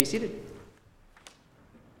Be seated.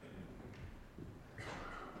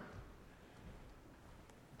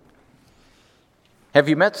 Have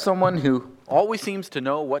you met someone who always seems to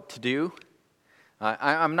know what to do?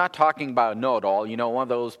 I'm not talking about a know-it-all, one of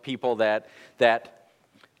those people that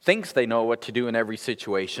thinks they know what to do in every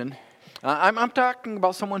situation. I'm talking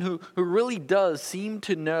about someone who really does seem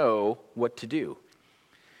to know what to do.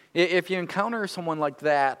 If you encounter someone like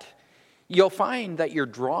that, you'll find that you're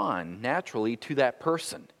drawn naturally to that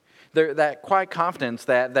person. That quiet confidence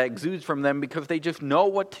that exudes from them because they just know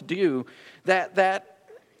what to do, that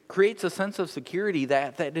creates a sense of security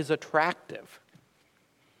that is attractive.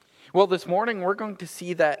 Well, this morning we're going to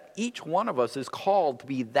see that each one of us is called to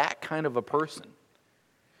be that kind of a person.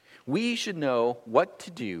 We should know what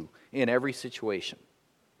to do in every situation.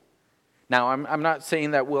 Now, I'm not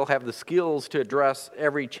saying that we'll have the skills to address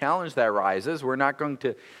every challenge that arises. We're not going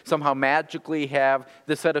to somehow magically have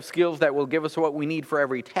the set of skills that will give us what we need for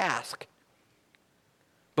every task.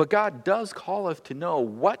 But God does call us to know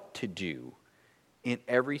what to do in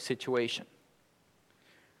every situation.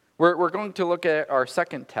 We're going to look at our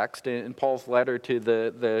second text in Paul's letter to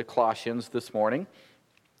the Colossians this morning.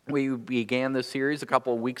 We began this series a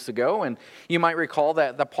couple of weeks ago, and you might recall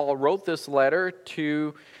that Paul wrote this letter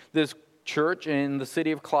to this church in the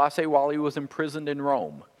city of Colossae while he was imprisoned in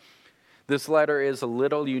Rome. This letter is a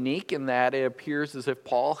little unique in that it appears as if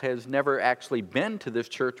Paul has never actually been to this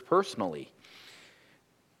church personally.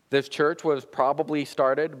 This church was probably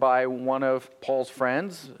started by one of Paul's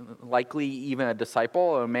friends, likely even a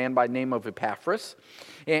disciple, a man by the name of Epaphras.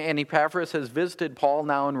 And Epaphras has visited Paul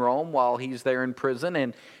now in Rome while he's there in prison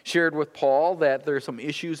and shared with Paul that there are some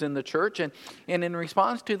issues in the church. And in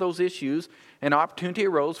response to those issues, an opportunity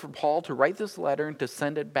arose for Paul to write this letter and to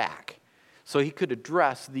send it back so he could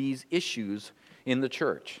address these issues in the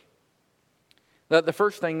church. The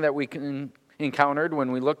first thing that we encountered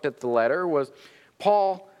when we looked at the letter was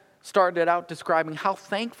Paul started out describing how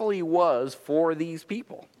thankful he was for these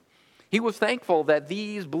people. He was thankful that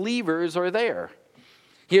these believers are there.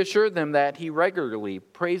 He assured them that he regularly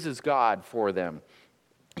praises God for them.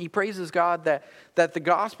 He praises God that the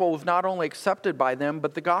gospel was not only accepted by them,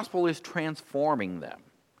 but the gospel is transforming them.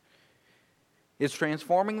 It's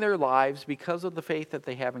transforming their lives because of the faith that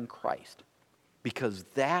they have in Christ. Because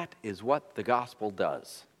that is what the gospel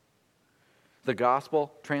does. The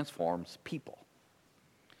gospel transforms people.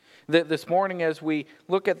 This morning, as we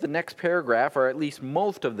look at the next paragraph, or at least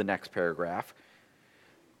most of the next paragraph,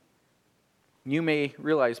 you may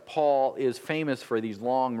realize Paul is famous for these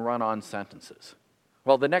long run-on sentences.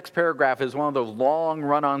 Well, the next paragraph is one of those long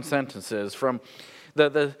run-on sentences. From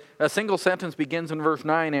a single sentence begins in verse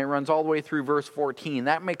 9 and it runs all the way through verse 14.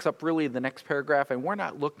 That makes up really the next paragraph, and we're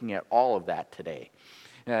not looking at all of that today.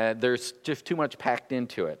 There's just too much packed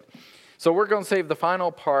into it. So we're going to save the final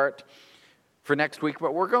part for next week,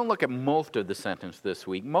 but we're going to look at most of the sentence this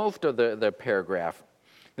week, most of the paragraph.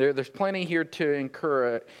 There's plenty here to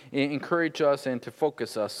encourage us and to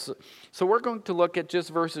focus us. So we're going to look at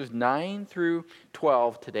just verses 9 through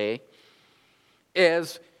 12 today.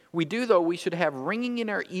 As we do, though, we should have ringing in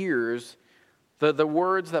our ears the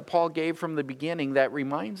words that Paul gave from the beginning that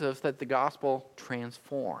reminds us that the gospel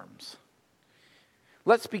transforms.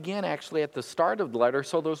 Let's begin actually at the start of the letter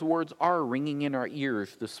so those words are ringing in our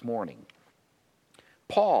ears this morning.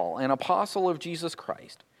 Paul, an apostle of Jesus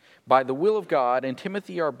Christ, by the will of God, and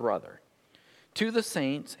Timothy our brother, to the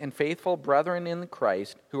saints and faithful brethren in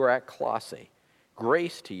Christ who are at Colossae,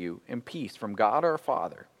 grace to you and peace from God our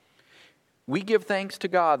Father. We give thanks to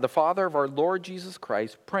God, the Father of our Lord Jesus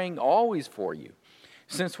Christ, praying always for you,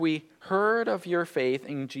 since we heard of your faith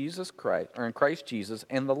in Jesus Christ, or in Christ Jesus,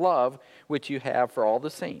 and the love which you have for all the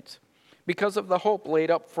saints, because of the hope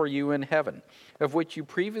laid up for you in heaven, of which you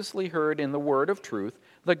previously heard in the word of truth,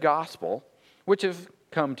 the gospel, which has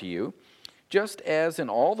come to you, just as in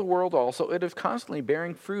all the world also it is constantly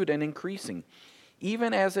bearing fruit and increasing,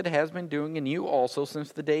 even as it has been doing in you also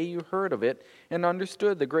since the day you heard of it and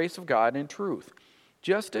understood the grace of God in truth,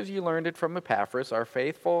 just as you learned it from Epaphras,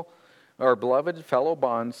 our beloved fellow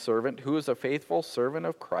bondservant, who is a faithful servant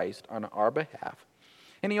of Christ on our behalf.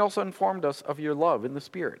 And he also informed us of your love in the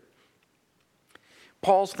Spirit.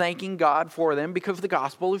 Paul's thanking God for them because the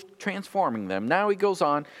gospel is transforming them. Now he goes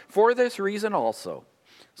on, for this reason also,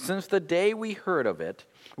 since the day we heard of it,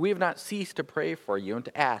 we have not ceased to pray for you and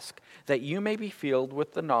to ask that you may be filled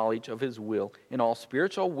with the knowledge of his will in all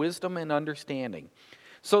spiritual wisdom and understanding,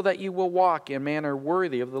 so that you will walk in a manner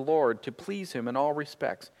worthy of the Lord to please him in all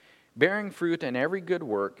respects, bearing fruit in every good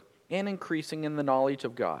work and increasing in the knowledge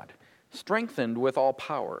of God, strengthened with all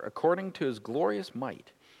power according to his glorious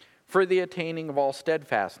might, for the attaining of all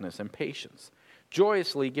steadfastness and patience,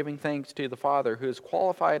 joyously giving thanks to the Father who has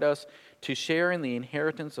qualified us to share in the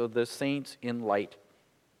inheritance of the saints in light.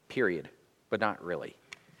 Period. But not really.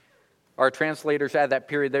 Our translators add that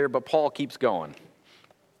period there, but Paul keeps going.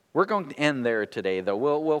 We're going to end there today, though.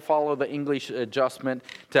 We'll follow the English adjustment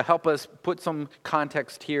to help us put some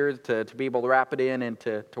context here to be able to wrap it in and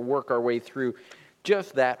to work our way through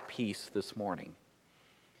just that piece this morning.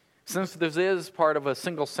 Since this is part of a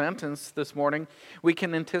single sentence this morning, we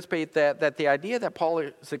can anticipate that the idea that Paul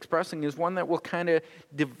is expressing is one that will kind of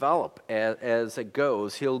develop as it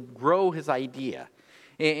goes. He'll grow his idea.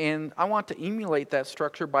 And I want to emulate that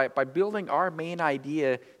structure by building our main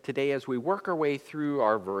idea today as we work our way through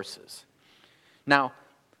our verses. Now,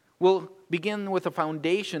 we'll begin with a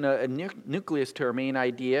foundation, a nucleus to our main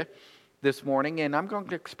idea this morning, and I'm going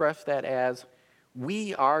to express that as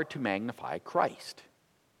we are to magnify Christ.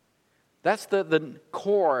 That's the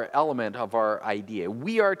core element of our idea.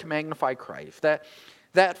 We are to magnify Christ.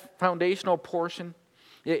 That foundational portion,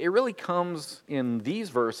 it really comes in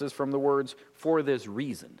these verses from the words, for this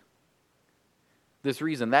reason. This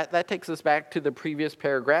reason. That takes us back to the previous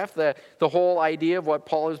paragraph, the whole idea of what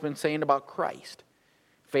Paul has been saying about Christ.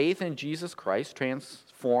 Faith in Jesus Christ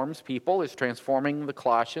transforms people, is transforming the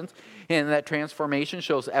Colossians, and that transformation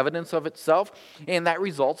shows evidence of itself, and that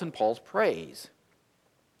results in Paul's praise.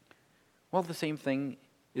 Well, the same thing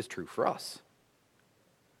is true for us.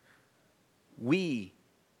 We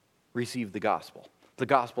receive the gospel. The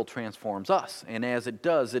gospel transforms us, and as it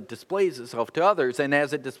does, it displays itself to others, and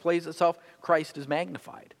as it displays itself, Christ is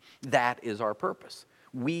magnified. That is our purpose.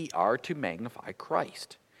 We are to magnify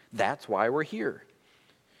Christ. That's why we're here.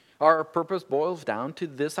 Our purpose boils down to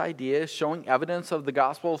this idea, showing evidence of the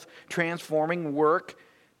gospel's transforming work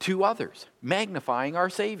to others, magnifying our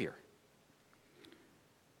Savior.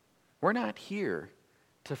 We're not here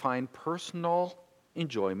to find personal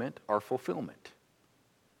enjoyment or fulfillment.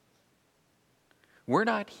 We're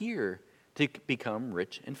not here to become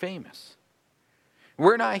rich and famous.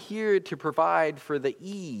 We're not here to provide for the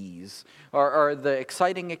ease or the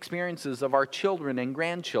exciting experiences of our children and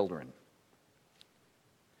grandchildren.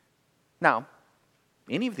 Now,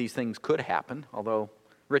 any of these things could happen, although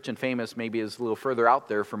rich and famous maybe is a little further out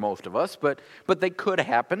there for most of us, but they could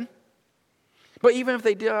happen. But even if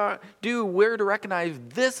they do, we're to recognize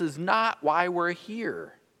this is not why we're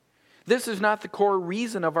here. This is not the core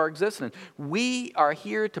reason of our existence. We are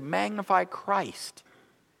here to magnify Christ.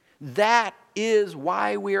 That is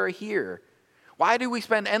why we are here. Why do we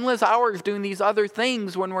spend endless hours doing these other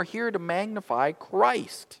things when we're here to magnify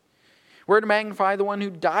Christ? We're to magnify the one who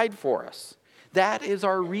died for us. That is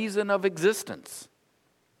our reason of existence.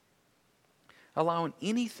 Allowing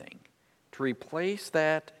anything to replace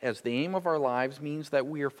that as the aim of our lives means that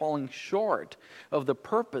we are falling short of the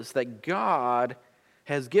purpose that God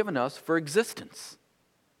has given us for existence.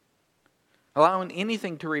 Allowing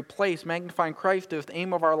anything to replace magnifying Christ as the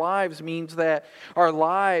aim of our lives means that our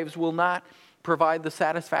lives will not provide the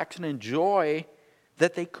satisfaction and joy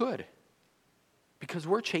that they could, because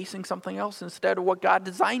we're chasing something else instead of what God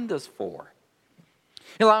designed us for.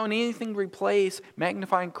 Allowing anything to replace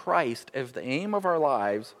magnifying Christ as the aim of our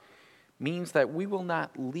lives means that we will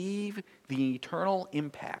not leave the eternal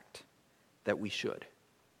impact that we should.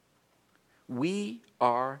 We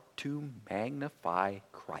are to magnify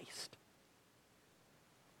Christ.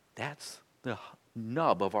 That's the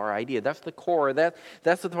nub of our idea. That's the core.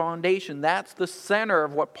 That's the foundation. That's the center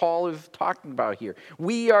of what Paul is talking about here.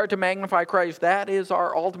 We are to magnify Christ. That is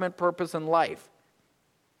our ultimate purpose in life.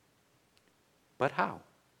 But how?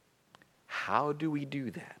 How do we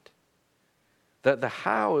do that? The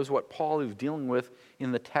how is what Paul is dealing with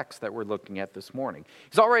in the text that we're looking at this morning.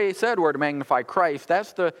 He's already said we're to magnify Christ.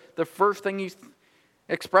 That's the first thing he's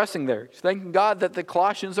expressing there. He's thanking God that the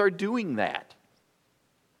Colossians are doing that.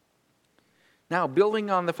 Now, building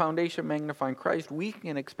on the foundation of magnifying Christ, we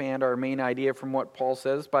can expand our main idea from what Paul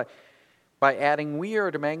says by adding we are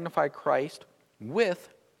to magnify Christ with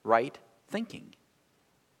right thinking.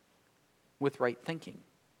 With right thinking.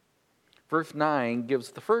 Verse 9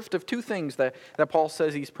 gives the first of two things that Paul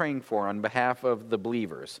says he's praying for on behalf of the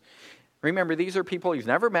believers. Remember, these are people he's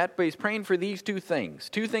never met, but he's praying for these two things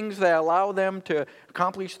that allow them to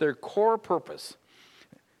accomplish their core purpose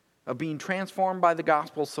of being transformed by the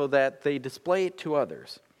gospel so that they display it to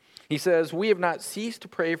others. He says, we have not ceased to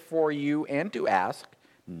pray for you and to ask,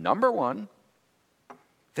 number one,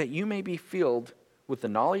 that you may be filled with the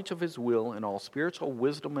knowledge of his will and all spiritual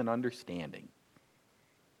wisdom and understanding.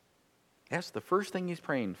 That's the first thing he's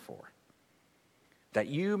praying for. That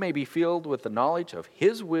you may be filled with the knowledge of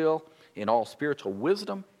his will in all spiritual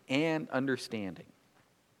wisdom and understanding.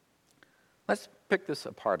 Let's pick this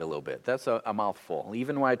apart a little bit. That's a mouthful.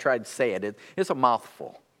 Even when I tried to say it, it's a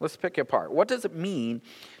mouthful. Let's pick it apart. What does it mean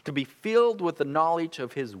to be filled with the knowledge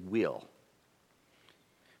of His will?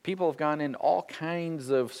 People have gone in all kinds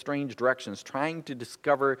of strange directions trying to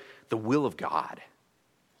discover the will of God.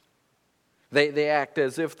 They act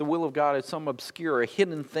as if the will of God is some obscure, a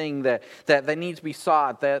hidden thing that needs to be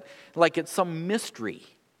sought, that like it's some mystery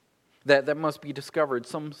that must be discovered,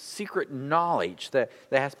 some secret knowledge that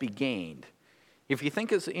has to be gained. If you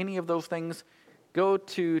think it's any of those things, go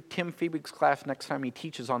to Tim Fiebig's class next time he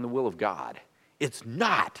teaches on the will of God. It's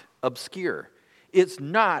not obscure. It's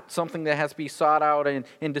not something that has to be sought out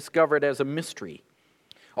and discovered as a mystery.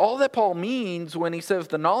 All that Paul means when he says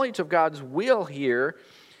the knowledge of God's will here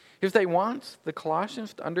is that he wants the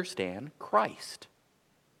Colossians to understand Christ.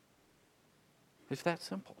 It's that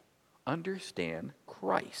simple. Understand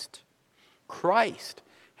Christ. Christ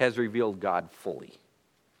has revealed God fully.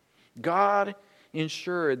 God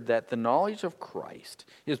ensured that the knowledge of Christ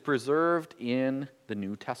is preserved in the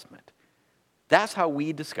New Testament. That's how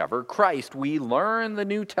we discover Christ. We learn the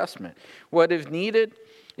New Testament. What is needed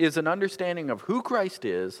is an understanding of who Christ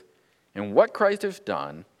is and what Christ has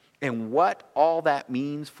done and what all that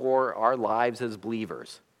means for our lives as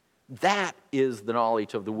believers. That is the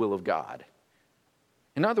knowledge of the will of God.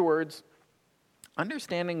 In other words,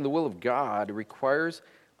 understanding the will of God requires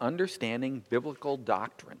understanding biblical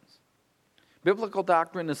doctrines. Biblical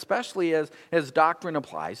doctrine, especially as doctrine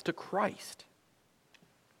applies to Christ.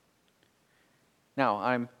 Now,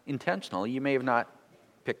 I'm intentionally, you may have not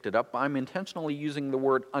picked it up, I'm intentionally using the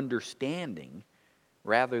word understanding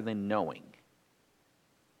rather than knowing.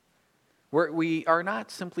 We are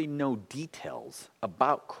not simply know details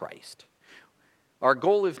about Christ. Our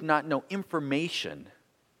goal is not know information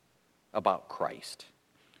about Christ.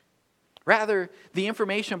 Rather, the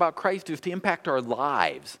information about Christ is to impact our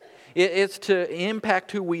lives. It's to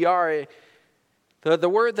impact who we are. The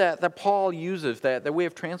word that Paul uses, that we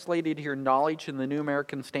have translated here, knowledge in the New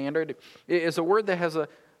American Standard, is a word that has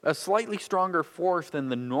a slightly stronger force than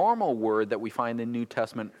the normal word that we find in the New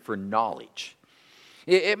Testament for knowledge.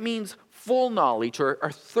 It means full knowledge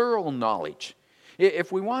or thorough knowledge.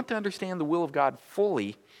 If we want to understand the will of God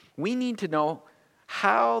fully, we need to know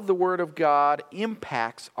how the Word of God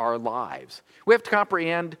impacts our lives. We have to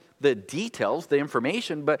comprehend the details, the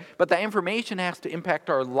information, but the information has to impact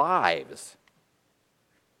our lives.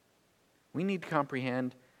 We need to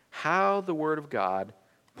comprehend how the Word of God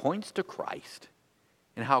points to Christ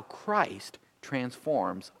and how Christ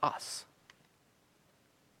transforms us.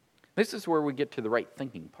 This is where we get to the right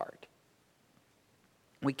thinking part.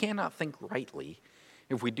 We cannot think rightly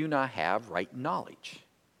if we do not have right knowledge.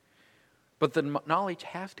 But the knowledge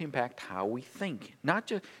has to impact how we think, not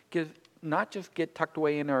just get tucked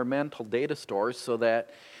away in our mental data stores so that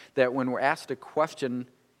when we're asked a question,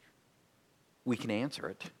 we can answer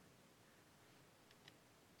it.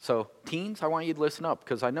 So teens, I want you to listen up,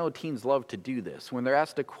 because I know teens love to do this. When they're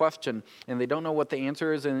asked a question and they don't know what the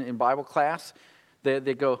answer is in Bible class, they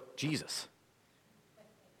go, Jesus.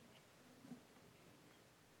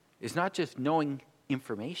 It's not just knowing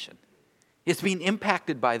information. It's being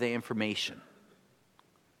impacted by the information.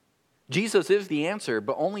 Jesus is the answer,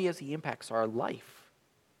 but only as He impacts our life.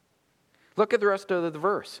 Look at the rest of the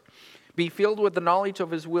verse. Be filled with the knowledge of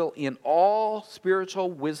His will in all spiritual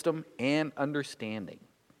wisdom and understanding.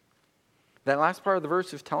 That last part of the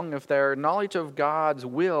verse is telling us that our knowledge of God's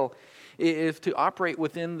will is to operate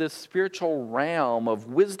within this spiritual realm of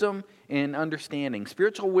wisdom and understanding.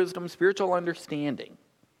 Spiritual wisdom, spiritual understanding.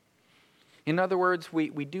 In other words, we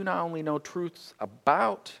do not only know truths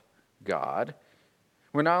about God,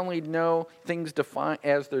 we not only know things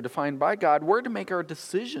as they're defined by God, we're to make our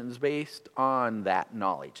decisions based on that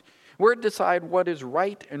knowledge. We're to decide what is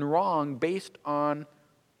right and wrong based on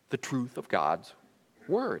the truth of God's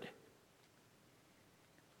Word.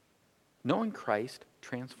 Knowing Christ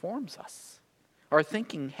transforms us. Our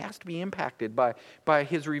thinking has to be impacted by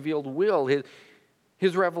His revealed will,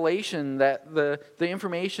 His revelation, that the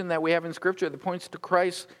information that we have in Scripture that points to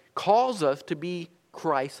Christ calls us to be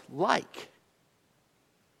Christ-like.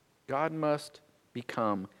 God must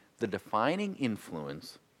become the defining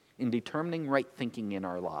influence in determining right thinking in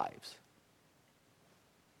our lives.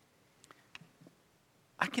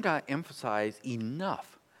 I cannot emphasize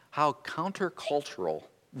enough how countercultural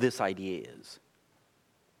this idea is.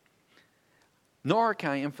 Nor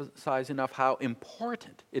can I emphasize enough how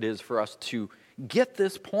important it is for us to get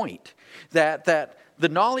this point, that the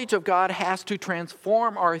knowledge of God has to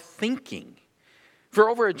transform our thinking. For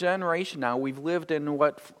over a generation now, we've lived in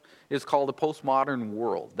what is called a postmodern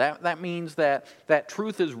world. That means that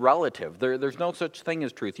truth is relative. There's no such thing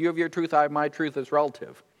as truth. You have your truth, I have my truth, is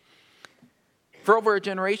relative. For over a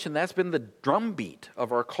generation, that's been the drumbeat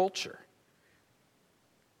of our culture.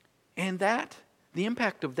 And the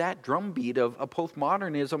impact of that drumbeat of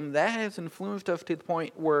postmodernism, that has influenced us to the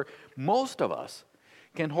point where most of us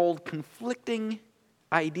can hold conflicting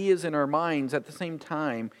ideas in our minds at the same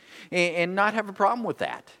time and not have a problem with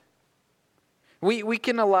that. We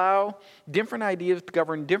can allow different ideas to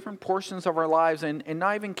govern different portions of our lives and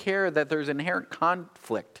not even care that there's inherent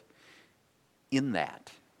conflict in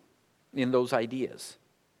those ideas.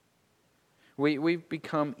 We've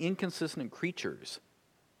become inconsistent creatures,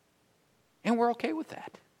 and we're okay with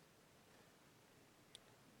that.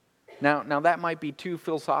 Now that might be too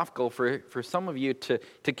philosophical for some of you to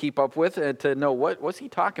keep up with, to know what's he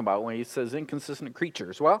talking about when he says inconsistent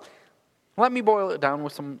creatures. Well, let me boil it down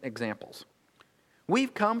with some examples.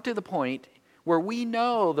 We've come to the point where we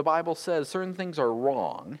know the Bible says certain things are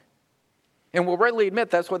wrong, and we'll readily admit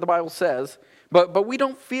that's what the Bible says, but we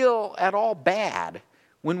don't feel at all bad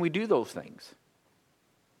when we do those things.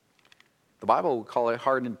 The Bible will call it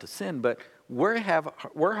hardened to sin, but we're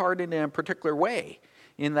hardened in a particular way,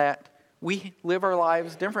 in that we live our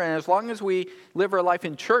lives different. And as long as we live our life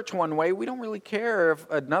in church one way, we don't really care if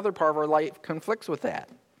another part of our life conflicts with that.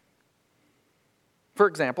 For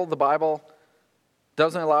example, the Bible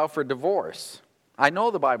doesn't allow for divorce. I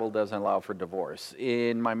know the Bible doesn't allow for divorce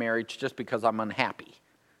in my marriage just because I'm unhappy.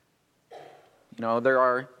 There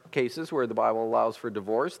are cases where the Bible allows for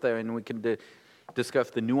divorce, and we can discuss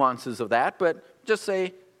the nuances of that, but just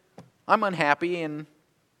say, I'm unhappy, and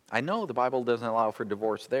I know the Bible doesn't allow for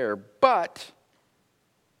divorce there, but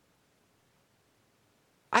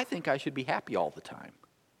I think I should be happy all the time.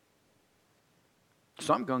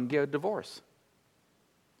 So I'm going to get a divorce.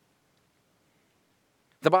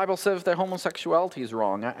 The Bible says that homosexuality is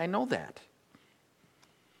wrong. I know that.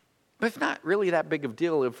 But it's not really that big of a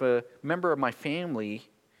deal if a member of my family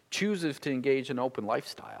chooses to engage in an open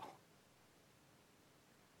lifestyle.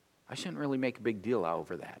 I shouldn't really make a big deal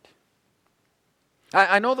over that.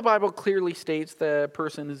 I know the Bible clearly states the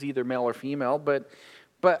person is either male or female, but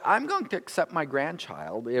I'm going to accept my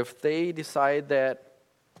grandchild if they decide that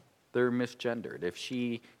they're misgendered. If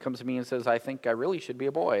she comes to me and says, I think I really should be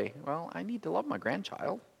a boy, well, I need to love my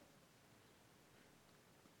grandchild.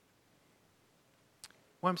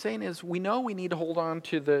 What I'm saying is, we know we need to hold on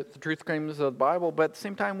to the truth claims of the Bible, but at the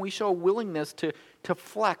same time, we show a willingness to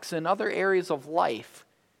flex in other areas of life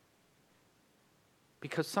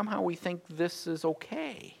because somehow we think this is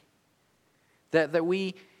okay. That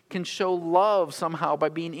we can show love somehow by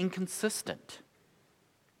being inconsistent.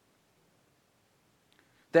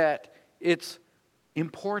 That it's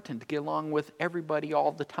important to get along with everybody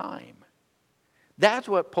all the time. That's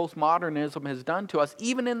what postmodernism has done to us,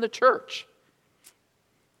 even in the church.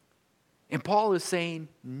 And Paul is saying,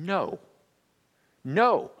 no.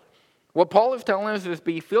 No. What Paul is telling us is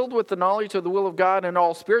be filled with the knowledge of the will of God and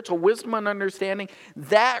all spiritual wisdom and understanding.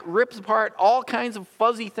 That rips apart all kinds of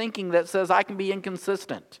fuzzy thinking that says I can be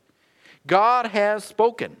inconsistent. God has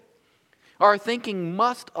spoken. Our thinking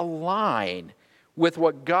must align with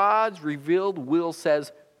what God's revealed will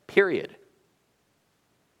says, period.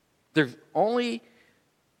 There's only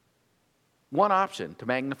one option to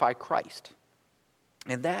magnify Christ,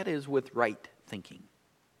 and that is with right thinking.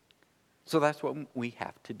 So that's what we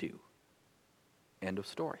have to do. End of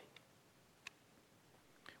story.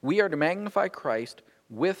 We are to magnify Christ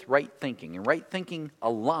with right thinking, and right thinking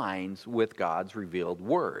aligns with God's revealed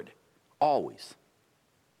word, always.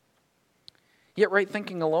 Yet right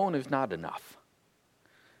thinking alone is not enough.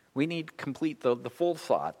 We need to complete the full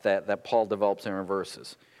thought that Paul develops in our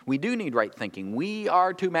verses. We do need right thinking. We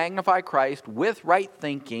are to magnify Christ with right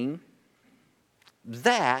thinking.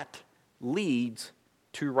 That leads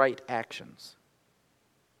to right actions.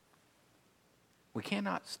 We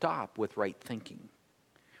cannot stop with right thinking.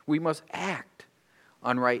 We must act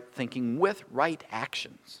on right thinking with right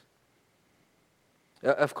actions.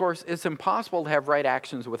 Of course, it's impossible to have right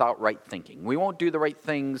actions without right thinking. We won't do the right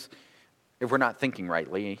things if we're not thinking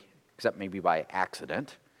rightly, except maybe by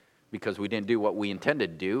accident, because we didn't do what we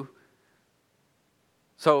intended to do.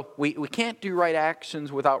 So we can't do right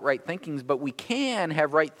actions without right thinkings, but we can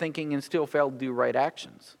have right thinking and still fail to do right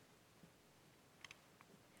actions.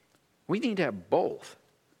 We need to have both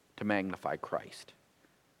to magnify Christ.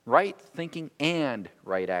 Right thinking and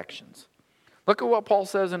right actions. Look at what Paul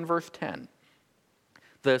says in verse 10.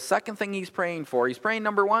 The second thing he's praying for, he's praying,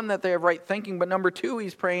 number one, that they have right thinking, but number two,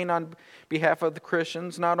 he's praying on behalf of the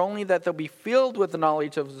Christians, not only that they'll be filled with the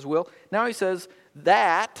knowledge of his will, now he says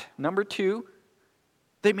that, number two,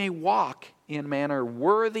 They may walk in manner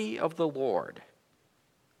worthy of the Lord.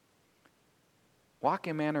 Walk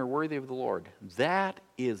in manner worthy of the Lord. That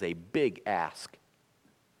is a big ask.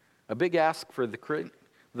 A big ask for the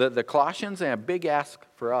Colossians and a big ask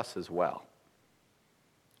for us as well.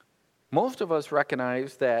 Most of us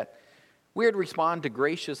recognize that we would respond to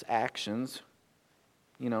gracious actions.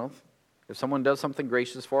 If someone does something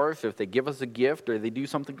gracious for us, if they give us a gift or they do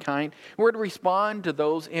something kind, we're to respond to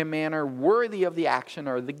those in manner worthy of the action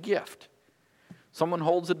or the gift. Someone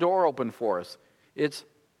holds a door open for us. It's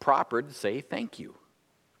proper to say thank you.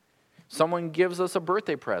 Someone gives us a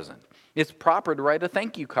birthday present. It's proper to write a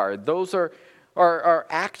thank you card. Those are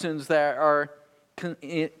actions that are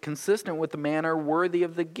consistent with the manner worthy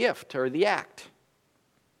of the gift or the act.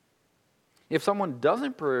 If someone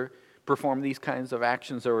doesn't perform these kinds of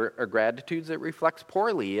actions or gratitudes, it reflects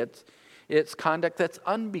poorly. It's conduct that's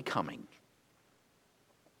unbecoming.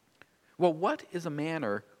 Well, what is a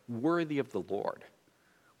manner worthy of the Lord?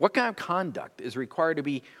 What kind of conduct is required to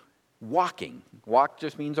be walking? Walk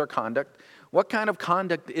just means our conduct. What kind of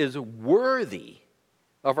conduct is worthy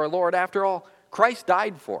of our Lord? After all, Christ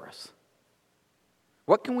died for us.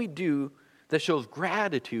 What can we do that shows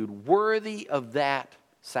gratitude worthy of that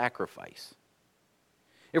sacrifice?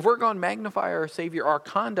 If we're going to magnify our Savior, our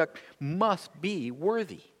conduct must be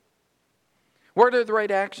worthy. What are the right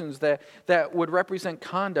actions that would represent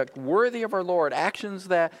conduct worthy of our Lord? Actions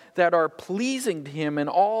that are pleasing to Him in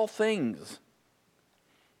all things.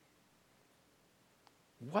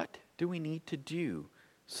 What do we need to do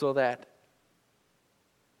so that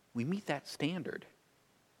we meet that standard?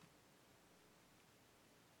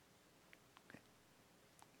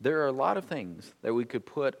 There are a lot of things that we could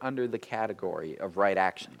put under the category of right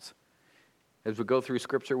actions. As we go through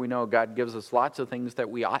Scripture, we know God gives us lots of things that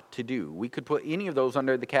we ought to do. We could put any of those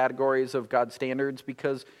under the categories of God's standards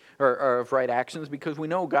or of right actions because we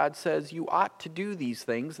know God says you ought to do these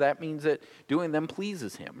things. That means that doing them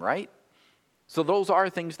pleases Him, right? So those are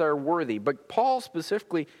things that are worthy. But Paul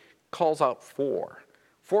specifically calls out four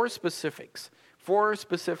specifics. Four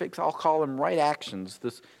specifics, I'll call them right actions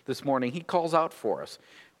this morning. He calls out for us.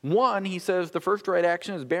 One, he says the first right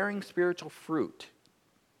action is bearing spiritual fruit.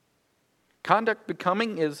 Conduct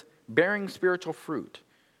becoming is bearing spiritual fruit.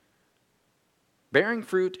 Bearing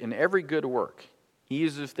fruit in every good work. He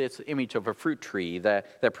uses this image of a fruit tree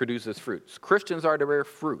that produces fruits. Christians are to bear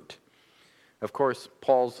fruit. Of course,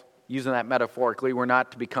 Paul's using that metaphorically. We're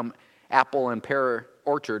not to become apple and pear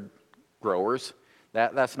orchard growers.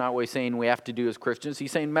 That's not what he's saying we have to do as Christians.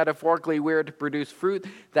 He's saying metaphorically we're to produce fruit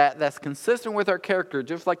that's consistent with our character,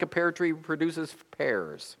 just like a pear tree produces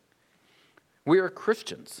pears. We are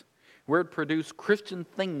Christians. We're to produce Christian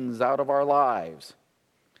things out of our lives.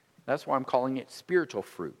 That's why I'm calling it spiritual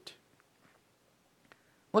fruit.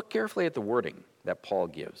 Look carefully at the wording that Paul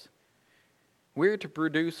gives. We're to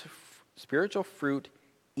produce spiritual fruit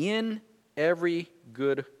in every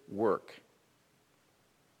good work.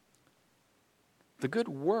 The good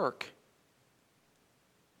work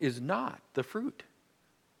is not the fruit.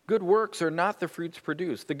 Good works are not the fruits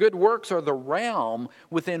produced. The good works are the realm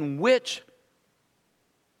within which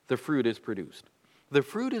the fruit is produced. The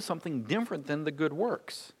fruit is something different than the good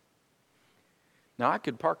works. Now, I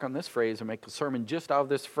could park on this phrase and make a sermon just out of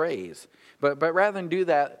this phrase. But rather than do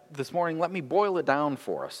that this morning, let me boil it down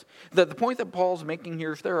for us. The point that Paul's making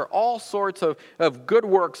here is there are all sorts of good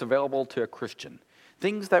works available to a Christian.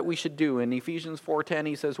 Things that we should do. In Ephesians 4:10,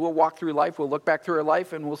 he says, we'll walk through life, we'll look back through our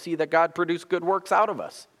life, and we'll see that God produced good works out of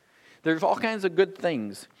us. There's all kinds of good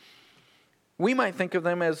things. We might think of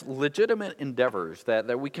them as legitimate endeavors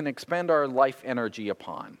that we can expend our life energy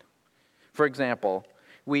upon. For example,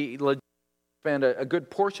 we spend a good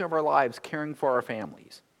portion of our lives caring for our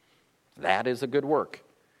families. That is a good work.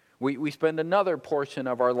 We spend another portion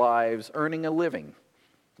of our lives earning a living.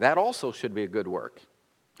 That also should be a good work.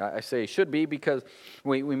 I say should be because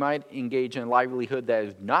we might engage in a livelihood that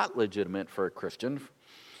is not legitimate for a Christian.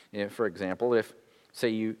 For example, if, say,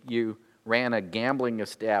 you ran a gambling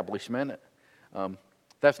establishment,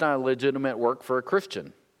 that's not a legitimate work for a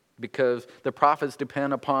Christian because the profits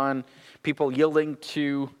depend upon people yielding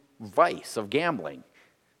to vice of gambling.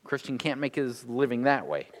 A Christian can't make his living that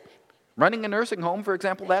way. Running a nursing home, for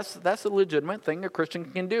example, that's a legitimate thing a Christian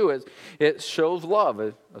can do. It shows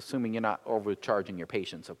love, assuming you're not overcharging your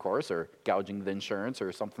patients, of course, or gouging the insurance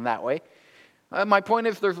or something that way. My point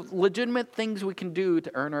is there's legitimate things we can do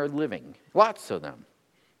to earn our living. Lots of them.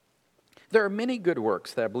 There are many good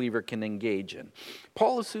works that a believer can engage in.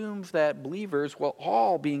 Paul assumes that believers will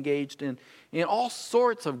all be engaged in all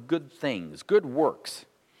sorts of good things, good works.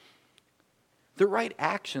 The right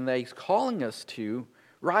action that he's calling us to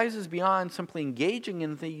rises beyond simply engaging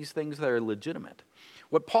in these things that are legitimate.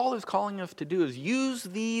 What Paul is calling us to do is use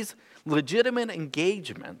these legitimate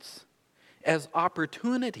engagements as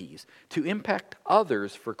opportunities to impact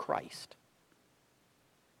others for Christ.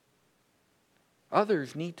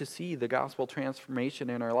 Others need to see the gospel transformation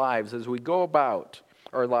in our lives as we go about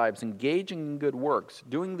our lives, engaging in good works,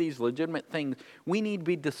 doing these legitimate things. We need to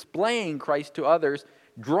be displaying Christ to others,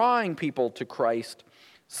 drawing people to Christ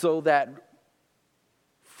so that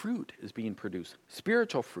fruit is being produced,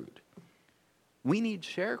 spiritual fruit. We need to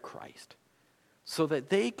share Christ so that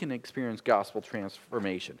they can experience gospel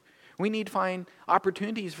transformation. We need to find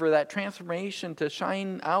opportunities for that transformation to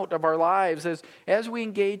shine out of our lives as we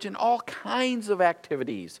engage in all kinds of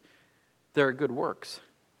activities that are good works.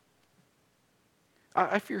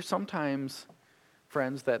 I fear sometimes,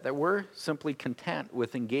 friends, that we're simply content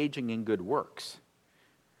with engaging in good works.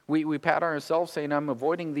 We pat ourselves saying, I'm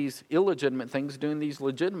avoiding these illegitimate things, doing these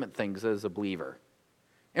legitimate things as a believer.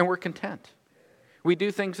 And we're content. We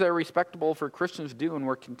do things that are respectable for Christians to do, and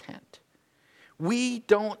we're content. We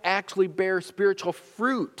don't actually bear spiritual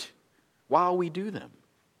fruit while we do them.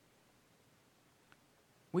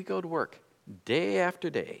 We go to work day after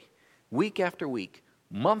day, week after week,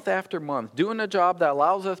 month after month, doing a job that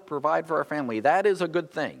allows us to provide for our family. That is a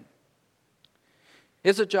good thing.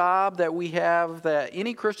 It's a job that we have that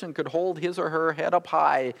any Christian could hold his or her head up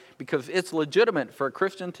high because it's legitimate for a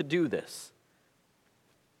Christian to do this.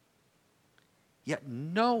 Yet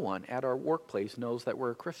no one at our workplace knows that we're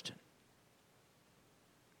a Christian.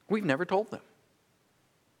 We've never told them.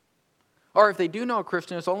 Or if they do know a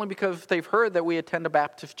Christian, it's only because they've heard that we attend a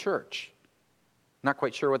Baptist church. Not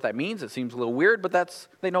quite sure what that means. It seems a little weird, but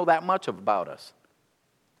they know that much about us.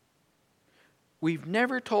 We've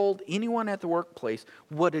never told anyone at the workplace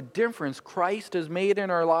what a difference Christ has made in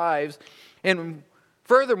our lives. And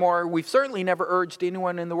furthermore, we've certainly never urged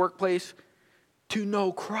anyone in the workplace to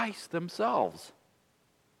know Christ themselves.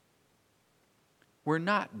 We're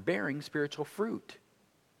not bearing spiritual fruit.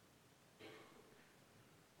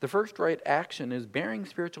 The first right action is bearing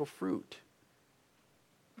spiritual fruit.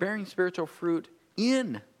 Bearing spiritual fruit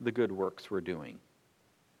in the good works we're doing.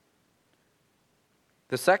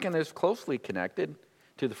 The second is closely connected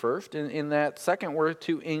to the first. In that second, we're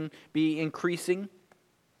to be increasing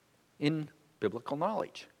in biblical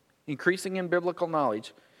knowledge. Increasing in biblical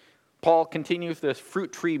knowledge. Paul continues this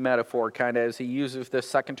fruit tree metaphor kind of as he uses this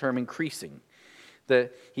second term, increasing.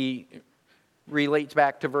 He relates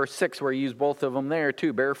back to verse 6 where he used both of them there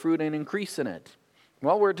too. Bear fruit and increase in it.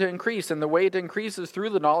 Well, we're to increase, and the way to increase is through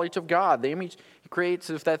the knowledge of God. The image he creates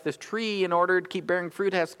is that this tree, in order to keep bearing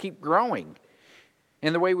fruit, has to keep growing.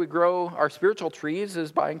 And the way we grow our spiritual trees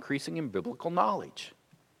is by increasing in biblical knowledge.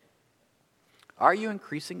 Are you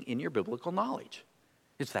increasing in your biblical knowledge?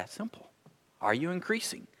 It's that simple. Are you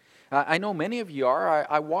increasing? I know many of you are.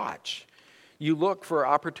 I watch. You look for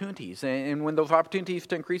opportunities, and when those opportunities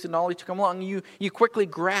to increase in knowledge come along, you quickly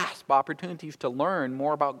grasp opportunities to learn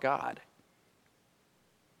more about God.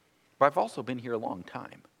 But I've also been here a long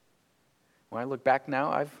time. When I look back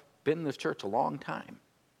now, I've been in this church a long time.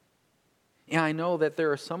 And I know that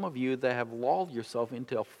there are some of you that have lulled yourself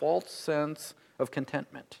into a false sense of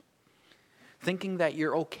contentment, thinking that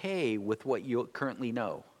you're okay with what you currently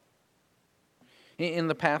know. In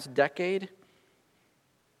the past decade,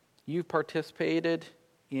 you've participated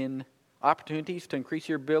in opportunities to increase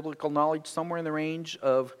your biblical knowledge somewhere in the range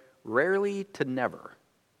of rarely to never.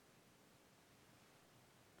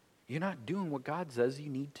 You're not doing what God says you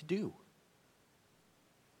need to do.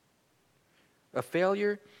 A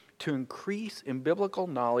failure to increase in biblical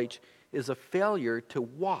knowledge is a failure to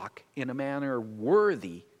walk in a manner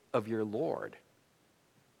worthy of your Lord.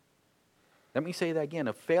 Let me say that again.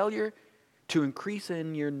 A failure to increase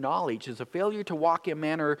in your knowledge is a failure to walk in a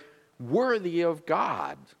manner worthy of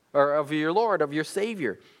God, or of your Lord, of your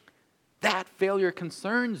Savior. That failure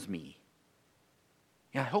concerns me.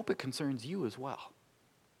 And I hope it concerns you as well.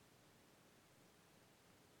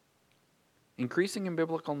 Increasing in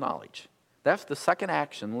biblical knowledge. That's the second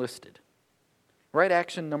action listed. Right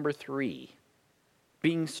action number 3.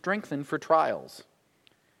 Being strengthened for trials.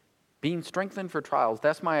 Being strengthened for trials.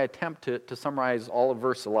 That's my attempt to summarize all of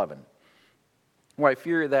verse 11. What I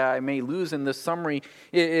fear that I may lose in this summary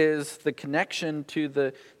is the connection to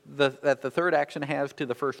that the third action has to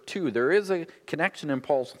the first two. There is a connection in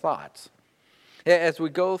Paul's thoughts. As we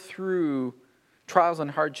go through trials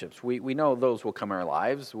and hardships, we know those will come in our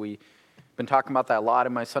lives. We've been talking about that a lot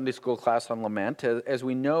in my Sunday school class on lament. As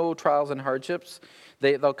we know trials and hardships,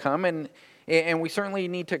 they'll come, and we certainly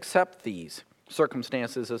need to accept these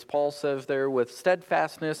circumstances, as Paul says there, with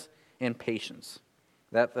steadfastness and patience.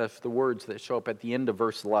 That's the words that show up at the end of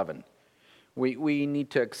verse 11. We need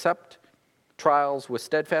to accept trials with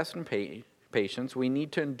steadfast and patience. We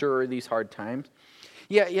need to endure these hard times.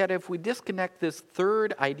 Yet if we disconnect this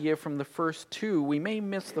third idea from the first two, we may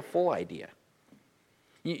miss the full idea.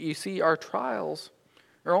 You see, our trials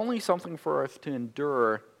are only something for us to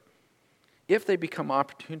endure if they become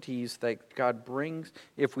opportunities that God brings,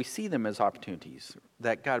 if we see them as opportunities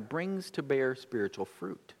that God brings to bear spiritual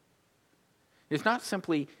fruit. It's not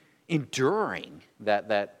simply enduring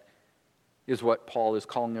that is what Paul is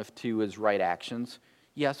calling us to as right actions.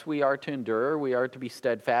 Yes, we are to endure, we are to be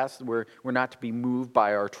steadfast, we're not to be moved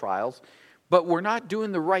by our trials, but we're not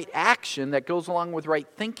doing the right action that goes along with right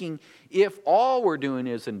thinking if all we're doing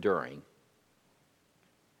is enduring.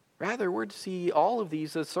 Rather, we're to see all of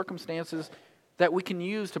these as circumstances that we can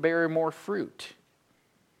use to bear more fruit.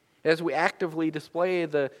 As we actively display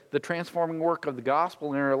the transforming work of the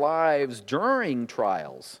gospel in our lives during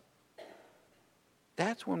trials,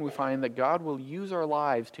 that's when we find that God will use our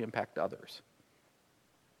lives to impact others.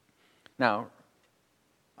 Now,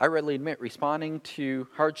 I readily admit responding to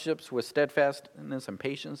hardships with steadfastness and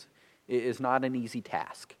patience is not an easy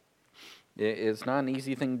task. It's not an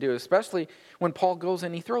easy thing to do, especially when Paul goes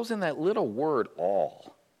and he throws in that little word,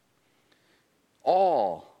 all.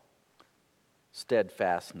 All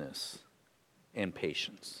steadfastness and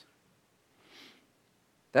patience.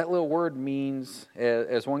 That little word means,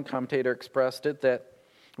 as one commentator expressed it, that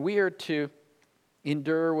we are to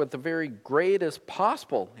endure with the very greatest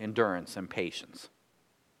possible endurance and patience.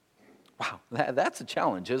 Wow, that's a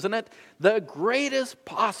challenge, isn't it? The greatest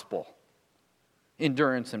possible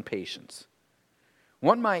endurance and patience.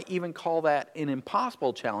 One might even call that an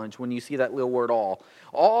impossible challenge when you see that little word all.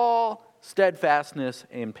 All steadfastness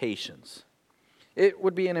and patience. It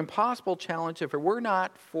would be an impossible challenge if it were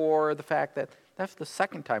not for the fact that that's the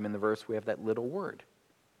second time in the verse we have that little word.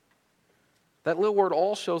 That little word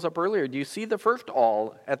all shows up earlier. Do you see the first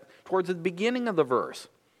all towards the beginning of the verse?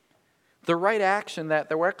 The right action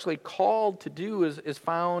that we're actually called to do is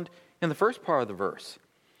found in the first part of the verse.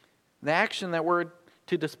 The action that we're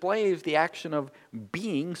to display is the action of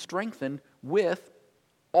being strengthened with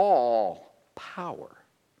all power.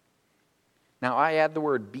 Now, I add the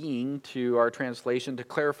word being to our translation to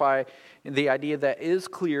clarify the idea that is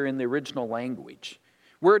clear in the original language.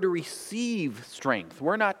 We're to receive strength.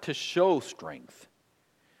 We're not to show strength.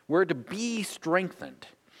 We're to be strengthened.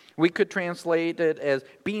 We could translate it as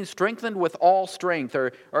being strengthened with all strength,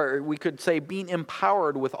 or we could say being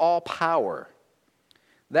empowered with all power.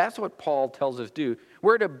 That's what Paul tells us to do.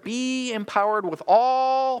 We're to be empowered with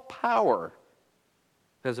all power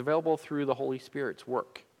that's available through the Holy Spirit's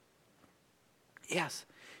work. Yes,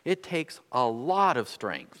 it takes a lot of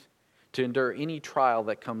strength to endure any trial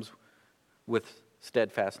that comes with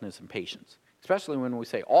steadfastness and patience, especially when we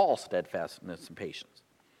say all steadfastness and patience.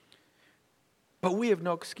 But we have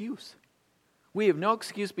no excuse. We have no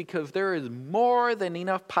excuse because there is more than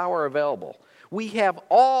enough power available. We have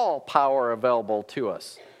all power available to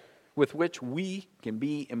us with which we can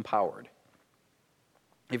be empowered.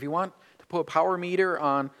 If you want to put a power meter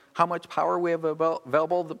on how much power we have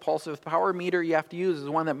available, the Paul says the power meter you have to use is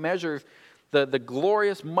one that measures the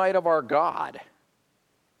glorious might of our God.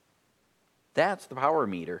 That's the power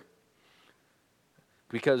meter.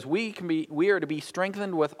 Because we are to be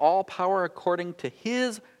strengthened with all power according to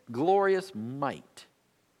His glorious might.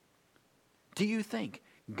 Do you think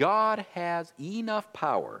God has enough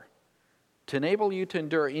power to enable you to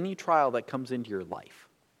endure any trial that comes into your life?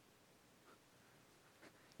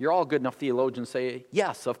 You're all good enough theologians say,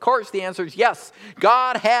 yes, of course the answer is yes.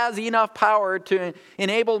 God has enough power to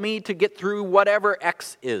enable me to get through whatever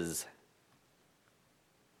X is.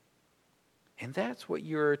 And that's what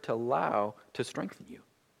you're to allow to strengthen you.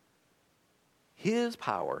 His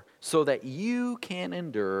power so that you can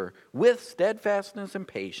endure with steadfastness and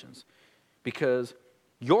patience, because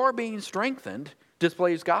your being strengthened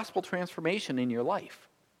displays gospel transformation in your life.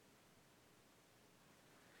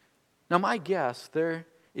 Now, my guess there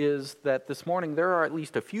is that this morning there are at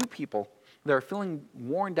least a few people that are feeling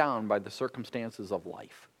worn down by the circumstances of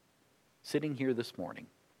life, sitting here this morning,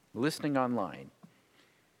 listening online.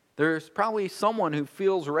 There's probably someone who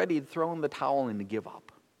feels ready to throw in the towel and to give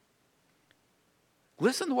up.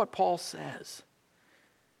 Listen to what Paul says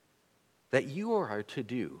that you are to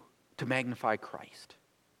do to magnify Christ.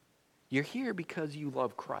 You're here because you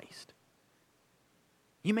love Christ.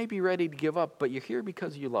 You may be ready to give up, but you're here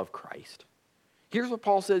because you love Christ. Here's what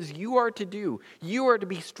Paul says you are to do. You are to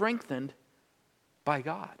be strengthened by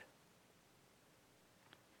God.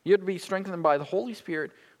 You are to be strengthened by the Holy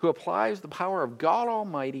Spirit who applies the power of God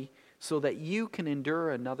Almighty so that you can endure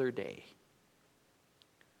another day.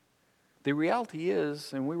 The reality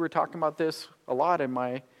is, and we were talking about this a lot in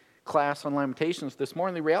my class on Lamentations this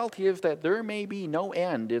morning, the reality is that there may be no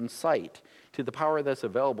end in sight to the power that's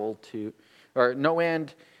available to, or no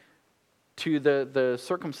end to the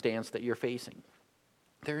circumstance that you're facing.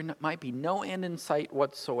 There might be no end in sight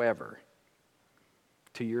whatsoever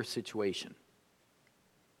to your situation.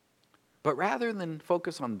 But rather than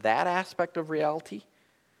focus on that aspect of reality,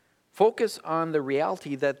 focus on the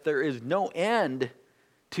reality that there is no end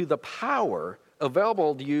to the power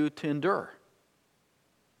available to you to endure.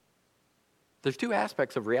 There's two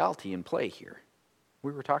aspects of reality in play here.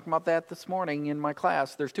 We were talking about that this morning in my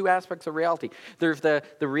class. There's two aspects of reality. There's the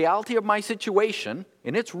reality of my situation,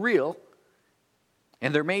 and it's real,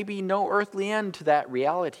 and there may be no earthly end to that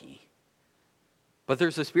reality. But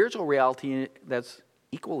there's a spiritual reality that's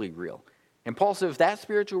equally real. And Paul says that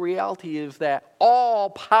spiritual reality is that all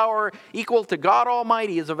power equal to God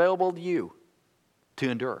Almighty is available to you to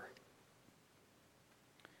endure.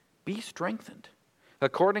 Be strengthened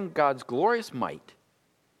according to God's glorious might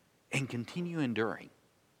and continue enduring.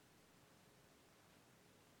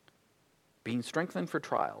 Being strengthened for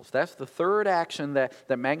trials. That's the third action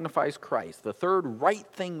that magnifies Christ, the third right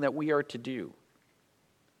thing that we are to do.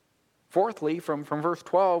 Fourthly, from verse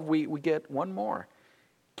 12, we get one more.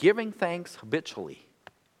 Giving thanks habitually.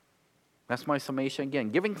 That's my summation again.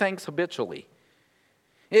 Giving thanks habitually.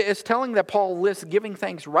 It's telling that Paul lists giving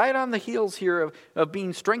thanks right on the heels here of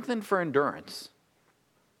being strengthened for endurance.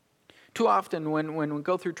 Too often when we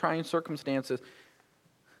go through trying circumstances,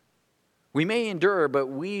 we may endure, but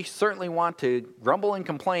we certainly want to grumble and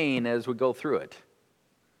complain as we go through it.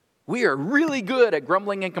 We are really good at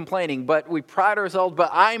grumbling and complaining, but we pride ourselves, but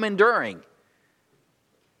I'm enduring.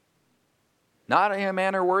 Not in a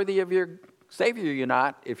manner worthy of your Savior, you're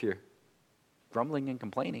not, if you're grumbling and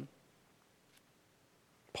complaining.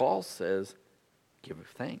 Paul says, give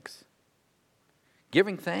thanks.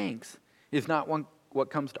 Giving thanks is not what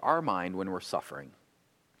comes to our mind when we're suffering.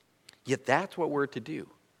 Yet that's what we're to do.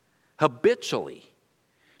 Habitually.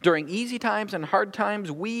 During easy times and hard times,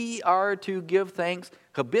 we are to give thanks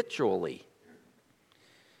habitually.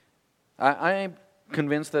 I'm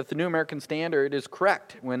convinced that the New American Standard is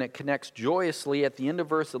correct when it connects joyously at the end of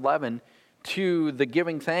verse 11 to the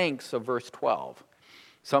giving thanks of verse 12.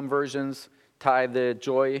 Some versions tie the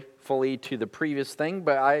joyfully to the previous thing,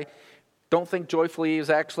 but I don't think joyfully is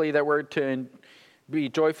actually that word to be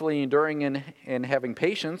joyfully enduring and having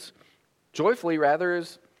patience. Joyfully, rather,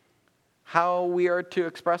 is how we are to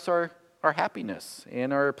express our happiness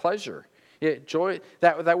and our pleasure.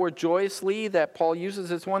 That word joyously that Paul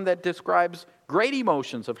uses is one that describes great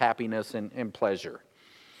emotions of happiness and pleasure.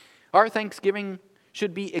 Our thanksgiving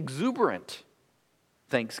should be exuberant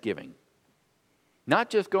thanksgiving. Not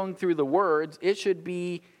just going through the words, it should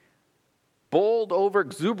be bold over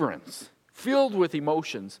exuberance, filled with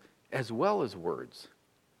emotions as well as words.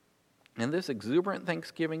 And this exuberant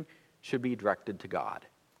thanksgiving should be directed to God.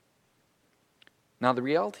 Now, the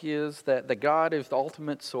reality is that God is the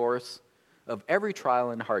ultimate source of every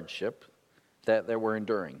trial and hardship that we're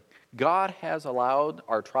enduring. God has allowed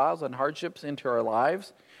our trials and hardships into our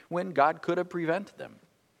lives when God could have prevented them.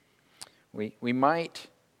 We might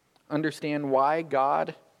understand why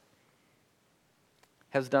God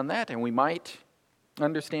has done that, and we might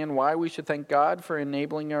understand why we should thank God for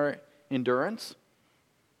enabling our endurance.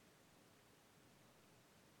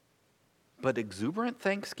 But exuberant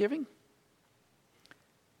thanksgiving?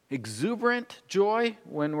 Exuberant joy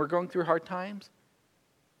when we're going through hard times?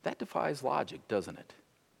 That defies logic, doesn't it?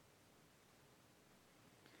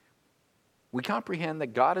 We comprehend that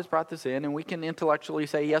God has brought this in, and we can intellectually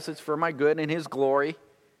say, yes, it's for my good and His glory.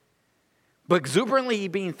 But exuberantly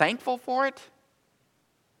being thankful for it?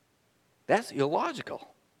 That's illogical.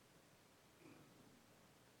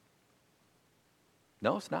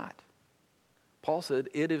 No, it's not. Paul said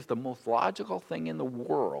it is the most logical thing in the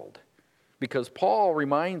world, because Paul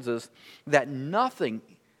reminds us that nothing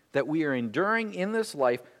that we are enduring in this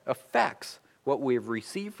life affects what we have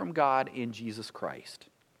received from God in Jesus Christ.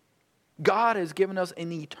 God has given us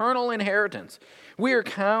an eternal inheritance. We are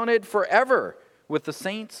counted forever with the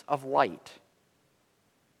saints of light,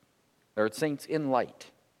 or saints in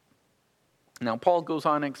light. Now, Paul goes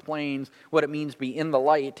on and explains what it means to be in the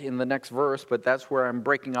light in the next verse, but that's where I'm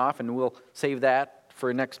breaking off, and we'll save that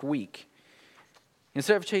for next week.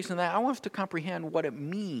 Instead of chasing that, I want us to comprehend what it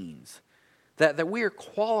means that we are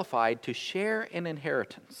qualified to share an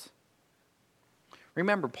inheritance.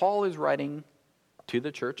 Remember, Paul is writing to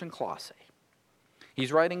the church in Colossae.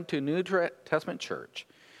 He's writing to a New Testament church,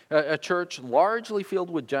 a church largely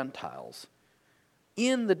filled with Gentiles,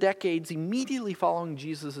 in the decades immediately following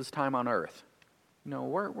Jesus' time on earth.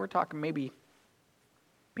 We're talking maybe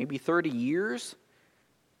 30 years.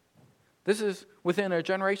 This is within a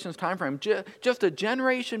generation's time frame. Just a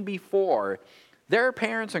generation before their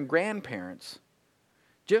parents and grandparents,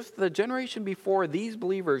 just the generation before these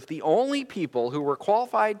believers, the only people who were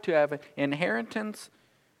qualified to have inheritance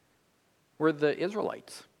were the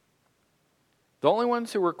Israelites. The only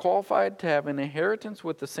ones who were qualified to have an inheritance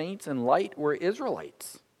with the saints in light were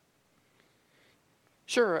Israelites.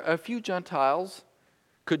 Sure, a few Gentiles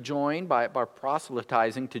could join by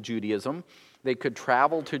proselytizing to Judaism. They could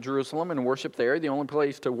travel to Jerusalem and worship there, the only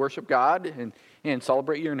place to worship God and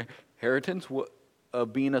celebrate your inheritance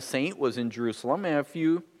of being a saint was in Jerusalem. And a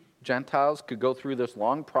few Gentiles could go through this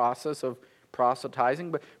long process of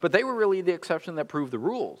proselytizing, but they were really the exception that proved the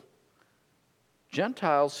rule.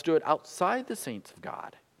 Gentiles stood outside the saints of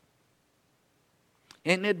God.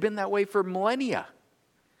 And it had been that way for millennia,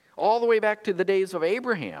 all the way back to the days of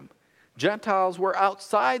Abraham. Gentiles were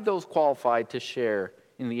outside those qualified to share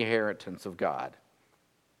in the inheritance of God.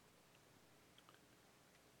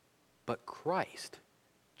 But Christ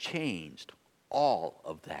changed all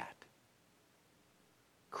of that.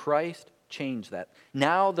 Christ changed that.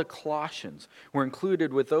 Now the Colossians were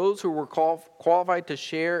included with those who were qualified to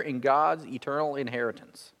share in God's eternal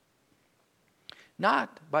inheritance.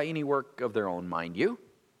 Not by any work of their own, mind you.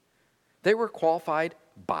 They were qualified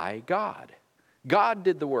by God. God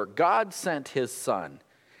did the work. God sent His Son.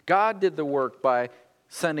 God did the work by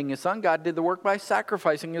sending His Son. God did the work by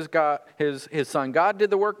sacrificing His Son. God did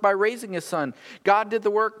the work by raising His Son. God did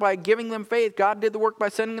the work by giving them faith. God did the work by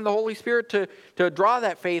sending the Holy Spirit to draw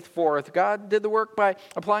that faith forth. God did the work by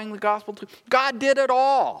applying the gospel to. God did it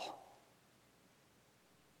all.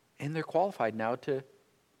 And they're qualified now to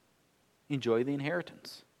enjoy the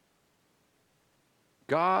inheritance.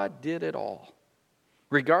 God did it all.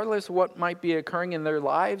 Regardless of what might be occurring in their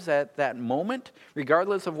lives at that moment,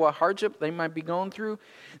 regardless of what hardship they might be going through,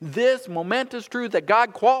 this momentous truth that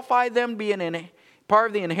God qualified them to be part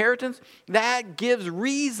of the inheritance, that gives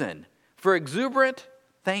reason for exuberant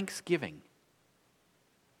thanksgiving.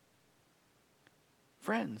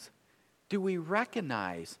 Friends, do we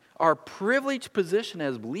recognize our privileged position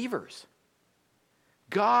as believers?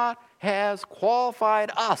 God has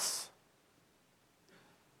qualified us.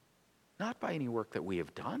 Not by any work that we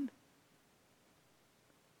have done.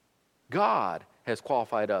 God has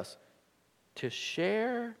qualified us to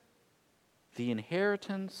share the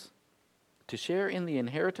inheritance, to share in the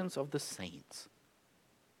inheritance of the saints.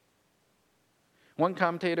 One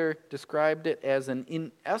commentator described it as an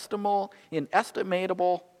inestimable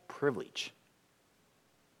privilege.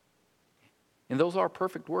 And those are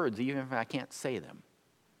perfect words, even if I can't say them.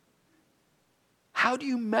 How do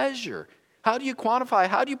you measure? How do you quantify?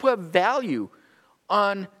 How do you put value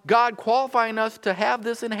on God qualifying us to have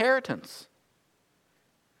this inheritance?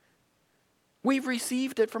 We've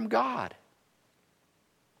received it from God.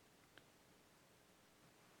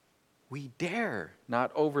 We dare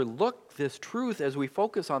not overlook this truth as we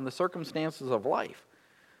focus on the circumstances of life.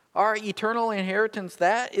 Our eternal inheritance,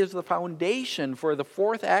 that is the foundation for the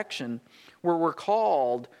fourth action where we're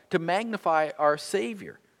called to magnify our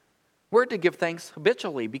Savior. We're to give thanks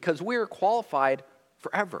habitually because we are qualified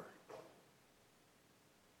forever.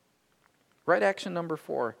 Right action number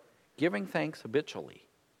 4, giving thanks habitually.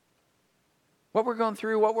 What we're going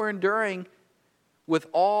through, what we're enduring with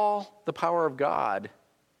all the power of God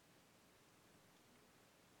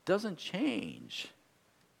doesn't change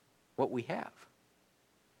what we have.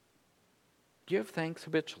 Give thanks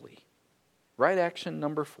habitually. Right action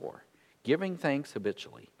number 4, giving thanks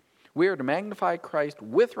habitually. We are to magnify Christ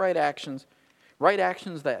with right actions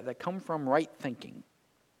that come from right thinking.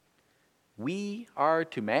 We are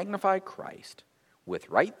to magnify Christ with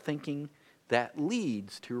right thinking that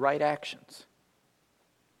leads to right actions.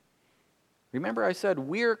 Remember I said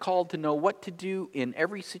we're called to know what to do in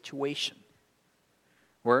every situation.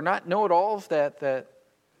 We're not know-it-alls that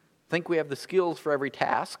think we have the skills for every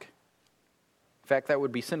task. In fact, that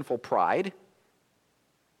would be sinful pride.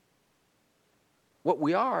 What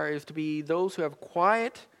we are is to be those who have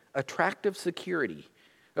quiet, attractive security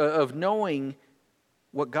of knowing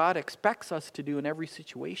what God expects us to do in every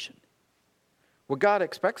situation. What God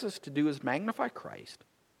expects us to do is magnify Christ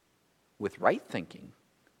with right thinking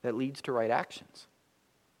that leads to right actions.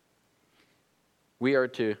 We are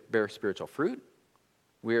to bear spiritual fruit.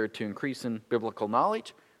 We are to increase in biblical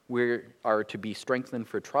knowledge. We are to be strengthened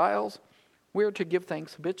for trials. We are to give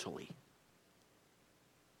thanks habitually.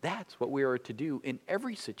 That's what we are to do in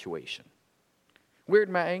every situation. We're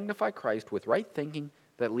to magnify Christ with right thinking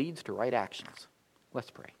that leads to right actions. Let's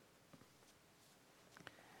pray.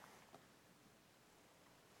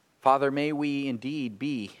 Father, may we indeed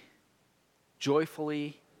be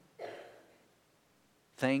joyfully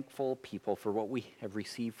thankful people for what we have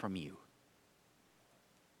received from you.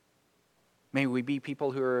 May we be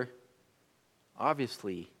people who are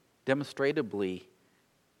obviously, demonstratively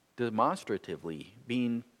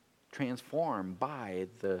being transformed by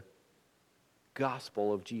the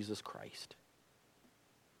gospel of Jesus Christ,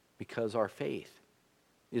 because our faith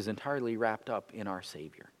is entirely wrapped up in our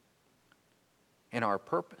Savior, and our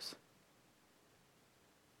purpose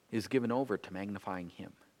is given over to magnifying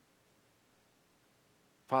Him.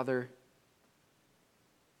 Father,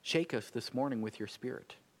 shake us this morning with your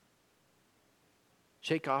Spirit.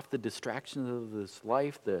 Shake off the distractions of this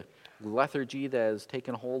life, the lethargy that has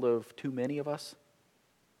taken hold of too many of us,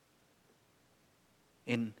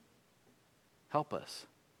 and help us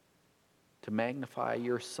to magnify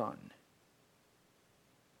your Son.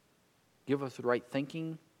 Give us the right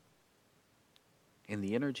thinking and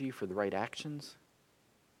the energy for the right actions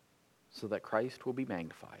so that Christ will be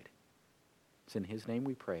magnified. It's in His name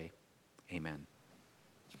we pray. Amen.